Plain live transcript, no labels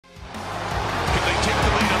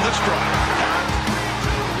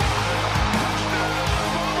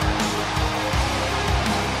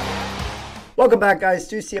Welcome back, guys,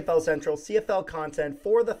 to CFL Central, CFL content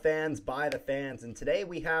for the fans, by the fans. And today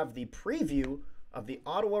we have the preview of the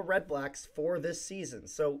Ottawa Redblacks for this season.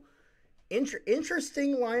 So,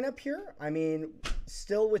 interesting lineup here. I mean,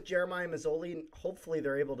 still with Jeremiah Masoli, hopefully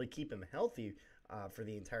they're able to keep him healthy for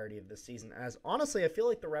the entirety of this season. As honestly, I feel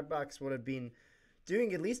like the Redblacks would have been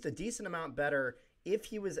doing at least a decent amount better if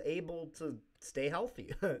he was able to stay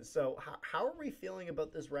healthy. So, how are we feeling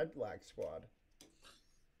about this Redblack squad?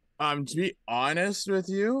 To be honest with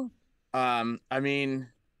you, I mean,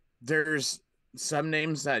 there's some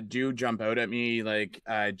names that do jump out at me, like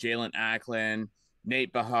Jalen Acklin,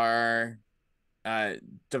 Nate Bahar, uh,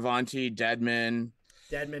 Devontae Deadman.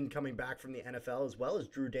 Deadman coming back from the NFL, as well as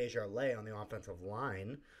Drew Desjardins on the offensive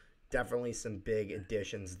line. Definitely some big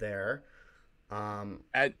additions there.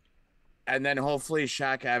 At and then hopefully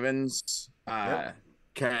Shaq Evans Yep.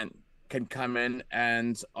 can come in,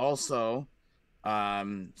 and also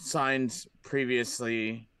signed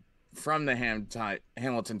previously from the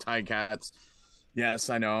Hamilton Ticats. Yes,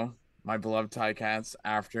 I know, my beloved Ticats.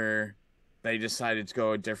 After they decided to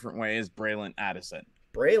go a different way, is Braylon Addison.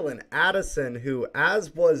 Braylon Addison, who,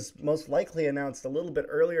 as was most likely announced a little bit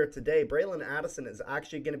earlier today, Braylon Addison is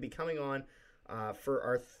actually going to be coming on for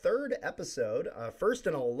our third episode, first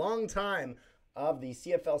in a long time, of the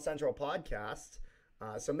CFL Central podcast.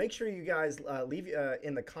 So make sure you guys leave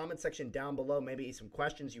in the comment section down below maybe some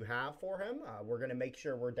questions you have for him. We're going to make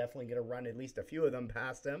sure we're definitely going to run at least a few of them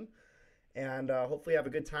past him. And hopefully have a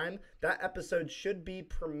good time. That episode should be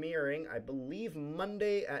premiering, I believe,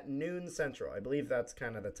 Monday at noon Central. I believe that's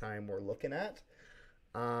kind of the time we're looking at.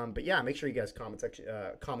 But yeah, make sure you guys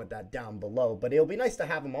comment that down below. But it'll be nice to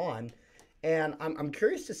have him on. And I'm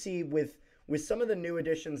curious to see with some of the new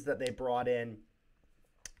additions that they brought in,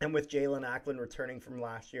 and with Jalen Acklin returning from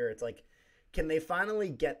last year, it's like, can they finally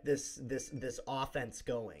get this offense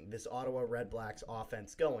going, this Ottawa Redblacks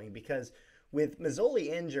offense going? Because with Mazzoli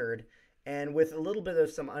injured and with a little bit of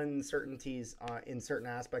some uncertainties in certain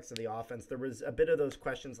aspects of the offense, there was a bit of those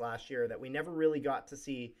questions last year that we never really got to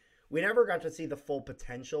see. We never got to see the full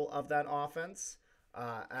potential of that offense,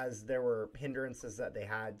 as there were hindrances that they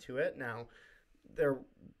had to it. Now, there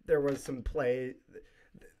was some play.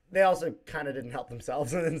 They also kind of didn't help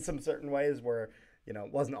themselves in some certain ways where,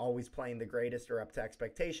 wasn't always playing the greatest or up to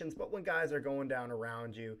expectations. But when guys are going down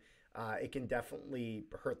around you, it can definitely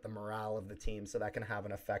hurt the morale of the team. So that can have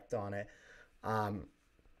an effect on it.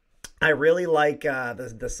 I really like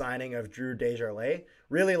the signing of Drew Desjardins.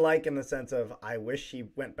 Really like in the sense of I wish he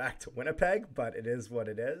went back to Winnipeg, but it is what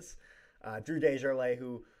it is. Drew Desjardins,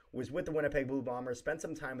 who was with the Winnipeg Blue Bombers, spent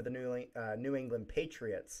some time with the New England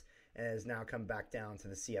Patriots, and has now come back down to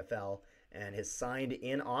the CFL and has signed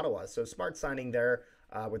in Ottawa. So smart signing there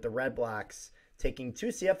with the Red Blacks, taking two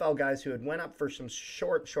CFL guys who had went up for some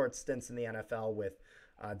short stints in the NFL with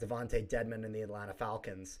Devontae Deadman in the Atlanta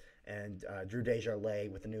Falcons and Drew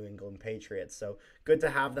Desjardins with the New England Patriots. So good to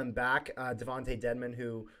have them back. Devontae Deadman,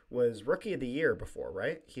 who was Rookie of the Year before,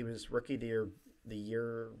 right? He was Rookie of the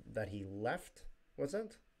year that he left, was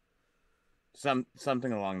it?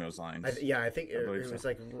 Something along those lines. Yeah, I think I it believe was so.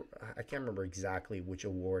 like, I can't remember exactly which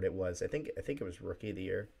award it was. I think it was Rookie of the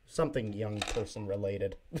Year, something young person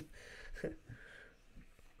related.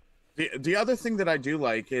 The other thing that I do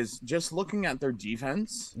like is just looking at their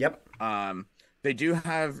defense. Yep. They do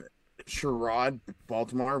have Sherrod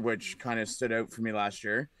Baltimore, which kind of stood out for me last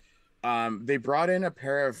year. They brought in a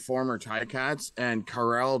pair of former Ticats and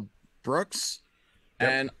Carell Brooks. Yep.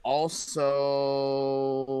 And also,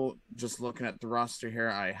 just looking at the roster here,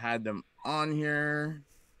 I had them on here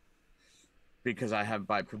because I have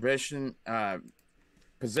by position,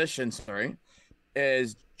 sorry,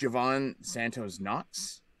 is Javon Santos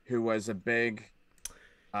Knox, who was a big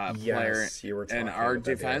player Yes, you were in talking our about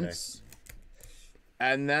that the other day. defense.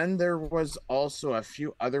 And then there was also a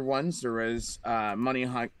few other ones. There was Money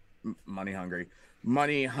Hungry,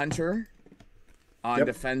 Money Hunter on Yep.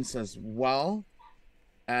 defense as well.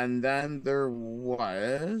 And then there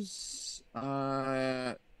was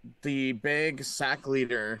the big sack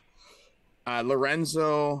leader,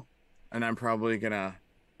 Lorenzo, and I'm probably gonna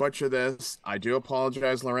butcher this. I do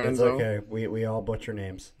apologize, It's Lorenzo. okay. We all butcher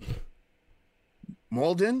names.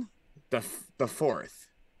 Molden, the fourth,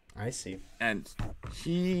 I see. and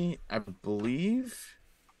he, I believe,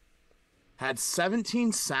 had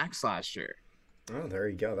 17 sacks last year. Oh, there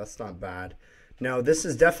you go. That's not bad. No, this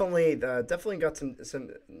is definitely got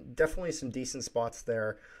some decent spots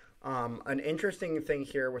there. An interesting thing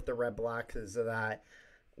here with the Red Blacks is that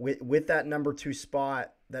with that number two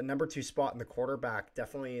spot in the quarterback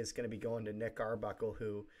definitely is going to be going to Nick Arbuckle,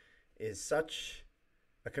 who is such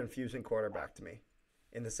a confusing quarterback to me.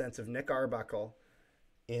 in the sense of Nick Arbuckle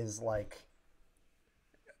is like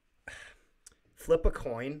flip a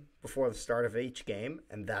coin before the start of each game,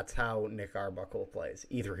 and that's how Nick Arbuckle plays.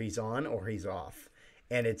 Either he's on or he's off.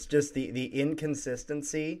 And it's just the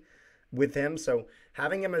inconsistency with him. So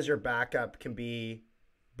having him as your backup can be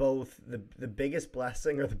both the biggest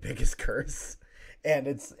blessing or the biggest curse. And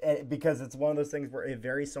it's because it's one of those things where it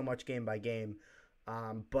varies so much game by game.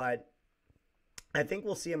 But I think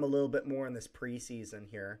we'll see him a little bit more in this preseason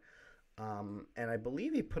here. And I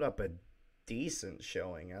believe he put up a decent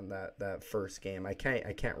showing on that first game. I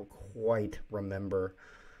can't quite remember,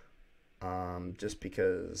 just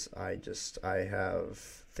because I have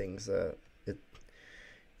things that it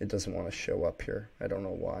doesn't want to show up here. I don't know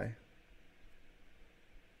why.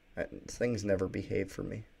 Things never behave for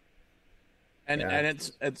me. And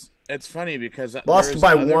it's funny because lost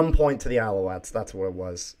by 1 point to the Alouettes. That's what it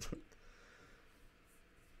was.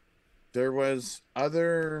 There was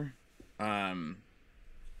other players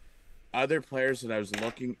that I was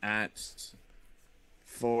looking at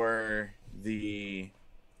for the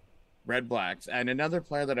Red Blacks, and another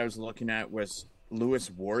player that I was looking at was Lewis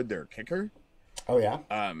Ward, their kicker. Oh yeah.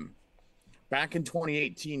 Back in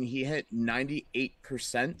 2018, he hit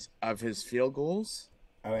 98% of his field goals.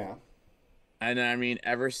 Oh yeah. And I mean,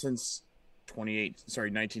 ever since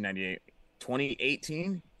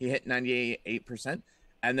 2018, he hit 98%.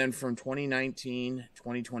 And then from 2019,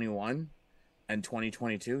 2021, and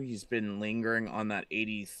 2022, he's been lingering on that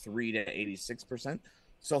 83 to 86%.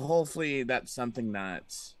 So hopefully that's something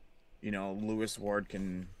that, Lewis Ward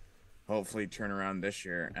can hopefully turn around this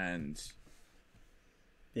year. And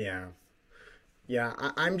yeah.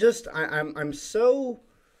 I'm so.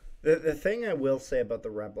 The thing I will say about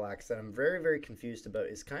the Red Blacks that I'm very, very confused about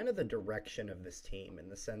is kind of the direction of this team, in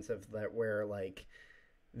the sense of that where like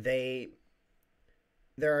there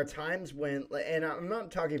are times when, and I'm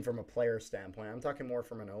not talking from a player standpoint, I'm talking more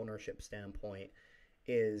from an ownership standpoint,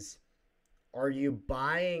 are you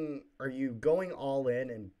going all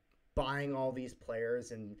in and buying all these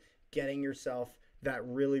players and getting yourself that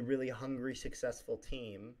really, really hungry, successful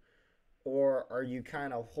team? Or are you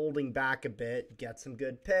kind of holding back a bit, get some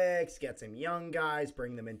good picks, get some young guys,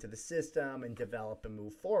 bring them into the system, and develop and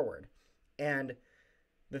move forward? And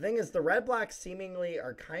the thing is, the Red Blacks seemingly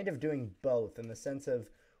are kind of doing both, in the sense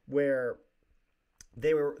of where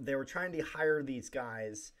they were trying to hire these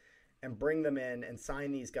guys and bring them in and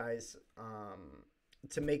sign these guys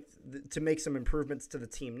to make some improvements to the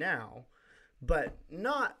team now, but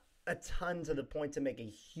not a ton to the point to make a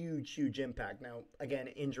huge impact. Now, again,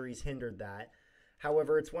 injuries hindered that.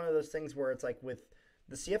 However, it's one of those things where it's like with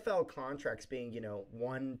the CFL contracts being,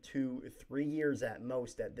 1, 2, 3 years at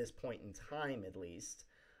most at this point in time, at least.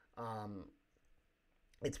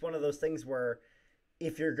 It's one of those things where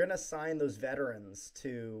if you're going to sign those veterans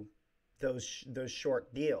to those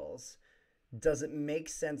short deals, does it make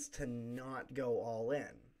sense to not go all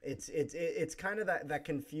in? It's kind of that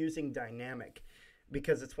confusing dynamic.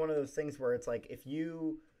 Because it's one of those things where it's like, if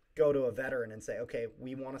you go to a veteran and say, okay,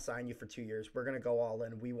 we want to sign you for 2 years, we're going to go all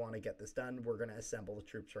in, we want to get this done, we're going to assemble the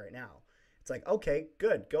troops right now. It's like, okay,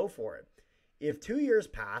 good, go for it. If 2 years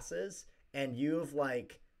passes and you've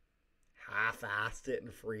like half-assed it in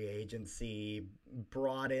free agency,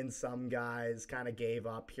 brought in some guys, kind of gave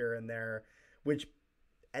up here and there, which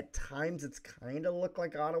at times it's kind of looked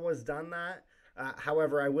like Ottawa's done that.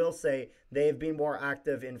 However, I will say they've been more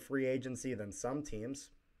active in free agency than some teams.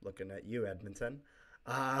 Looking at you, Edmonton.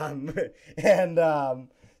 So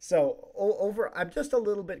I'm just a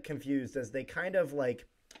little bit confused as they kind of like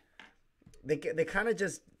they kind of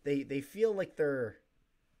just they feel like they're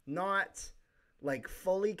not like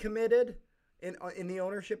fully committed in the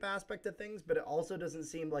ownership aspect of things, but it also doesn't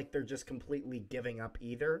seem like they're just completely giving up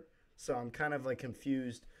either. So I'm kind of like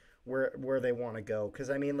confused where they want to go,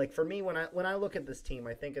 because I mean, like for me, when I look at this team,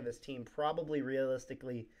 I think of this team probably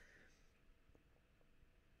realistically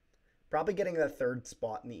getting the third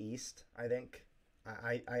spot in the East. I think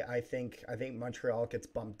I think Montreal gets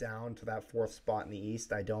bumped down to that fourth spot in the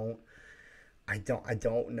East. I don't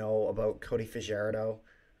know about Cody Fajardo.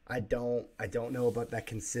 I don't know about that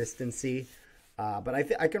consistency, but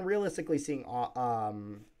I can realistically see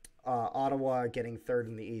Ottawa getting third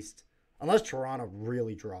in the East. Unless Toronto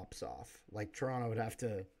really drops off. Like, Toronto would have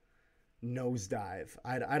to nosedive.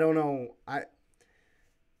 I don't know.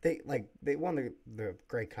 They won the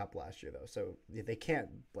Grey Cup last year, though, so they can't,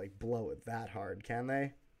 like, blow it that hard, can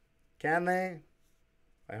they? Can they?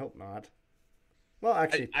 I hope not. Well,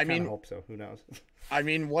 actually, I mean, hope so. Who knows? I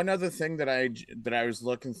mean, one other thing that I was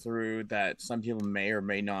looking through that some people may or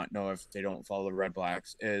may not know if they don't follow the Red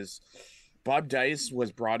Blacks is Bob Dice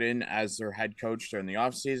was brought in as their head coach during the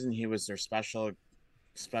offseason. He was their special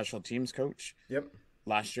teams coach Yep.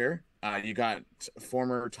 last year. You got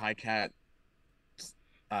former Ticat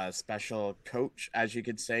special coach, as you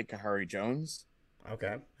could say, Kahari Jones.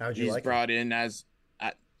 Okay. How'd you He's like brought in as,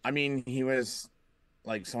 I mean, he was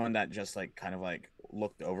like someone that just like kind of like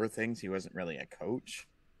looked over things. He wasn't really a coach,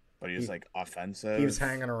 but he was like offensive. He was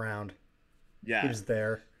hanging around. Yeah. He was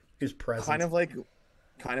there. He was present. Kind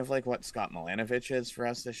of like what Scott Milanovich is for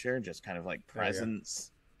us this year, just kind of like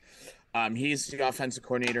presence. He's the offensive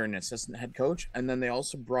coordinator and assistant head coach. And then they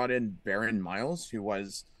also brought in Baron Miles, who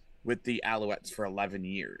was with the Alouettes for 11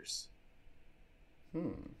 years.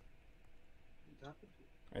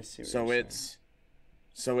 I see. So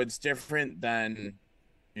it's different than,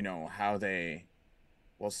 you know, how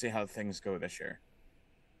we'll see how things go this year.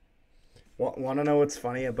 Want to know what's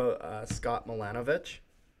funny about Scott Milanovich?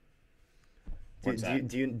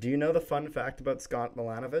 Do you know the fun fact about Scott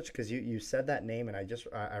Milanovich? Because you said that name and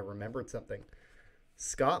I remembered something.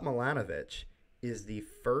 Scott Milanovich is the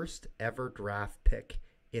first ever draft pick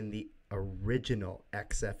in the original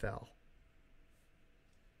XFL.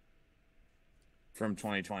 From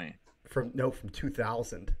 2020. From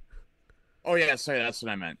 2000. Oh yeah, sorry, that's what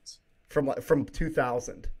I meant. From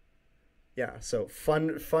 2000. Yeah, so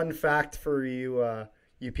fun fact for you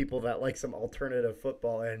you people that like some alternative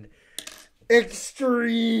football and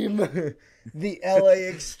Extreme. The LA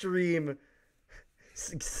Extreme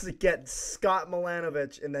get Scott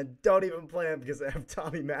Milanovich and then don't even play him because they have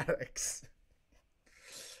Tommy Maddox.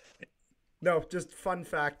 No, just fun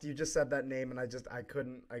fact. You just said that name and I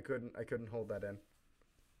couldn't hold that in.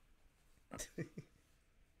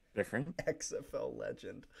 Different. XFL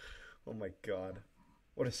legend. Oh my god.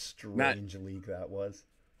 What a strange league that was.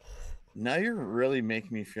 Now you're really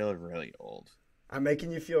making me feel really old. I'm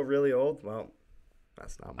making you feel really old? Well,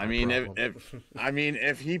 that's not my problem.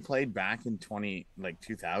 If he played back in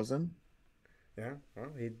 2000. Yeah,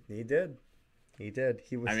 well, he did. He did.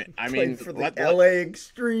 He was played for the LA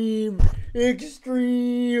Extreme.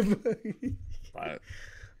 But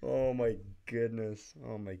Oh my goodness.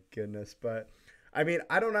 But I mean,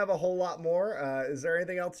 I don't have a whole lot more. Is there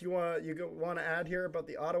anything else you want to add here about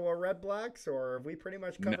the Ottawa Redblacks, or have we pretty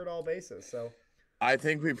much covered all bases? So I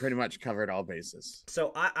think we pretty much covered all bases.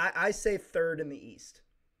 So I say third in the East.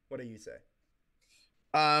 What do you say?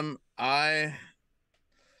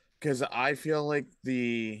 Because I feel like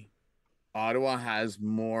the Ottawa has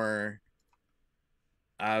more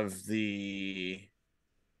of the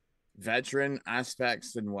veteran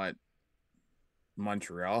aspects than what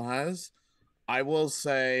Montreal has. I will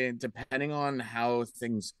say, depending on how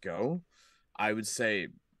things go, I would say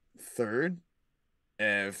third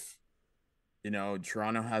if, you know,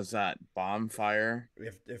 Toronto has that bonfire.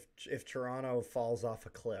 If Toronto falls off a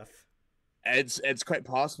cliff. It's quite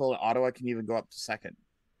possible that Ottawa can even go up to second.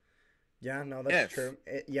 Yeah, no, that's true.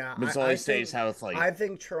 Missouri stays healthy. I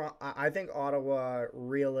think Ottawa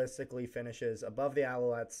realistically finishes above the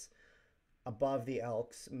Alouettes, above the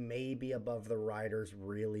Elks, maybe above the Riders,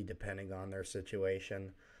 really depending on their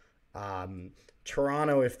situation.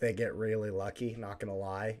 Toronto, if they get really lucky, not going to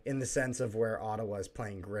lie, in the sense of where Ottawa is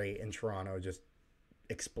playing great and Toronto just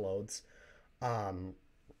explodes.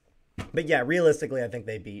 But yeah, realistically, I think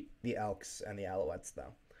they beat the Elks and the Alouettes,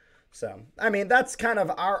 though. So, I mean, that's kind of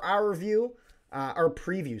our view, our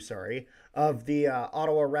preview, sorry, of the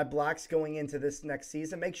Ottawa Redblacks going into this next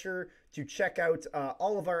season. Make sure to check out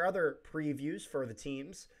all of our other previews for the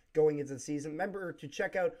teams going into the season. Remember to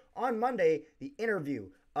check out on Monday the interview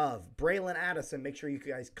of Braylon Addison. Make sure you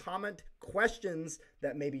guys comment questions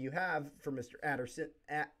that maybe you have for Mr.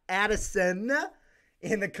 Addison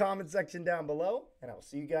in the comment section down below. And I will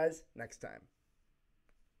see you guys next time.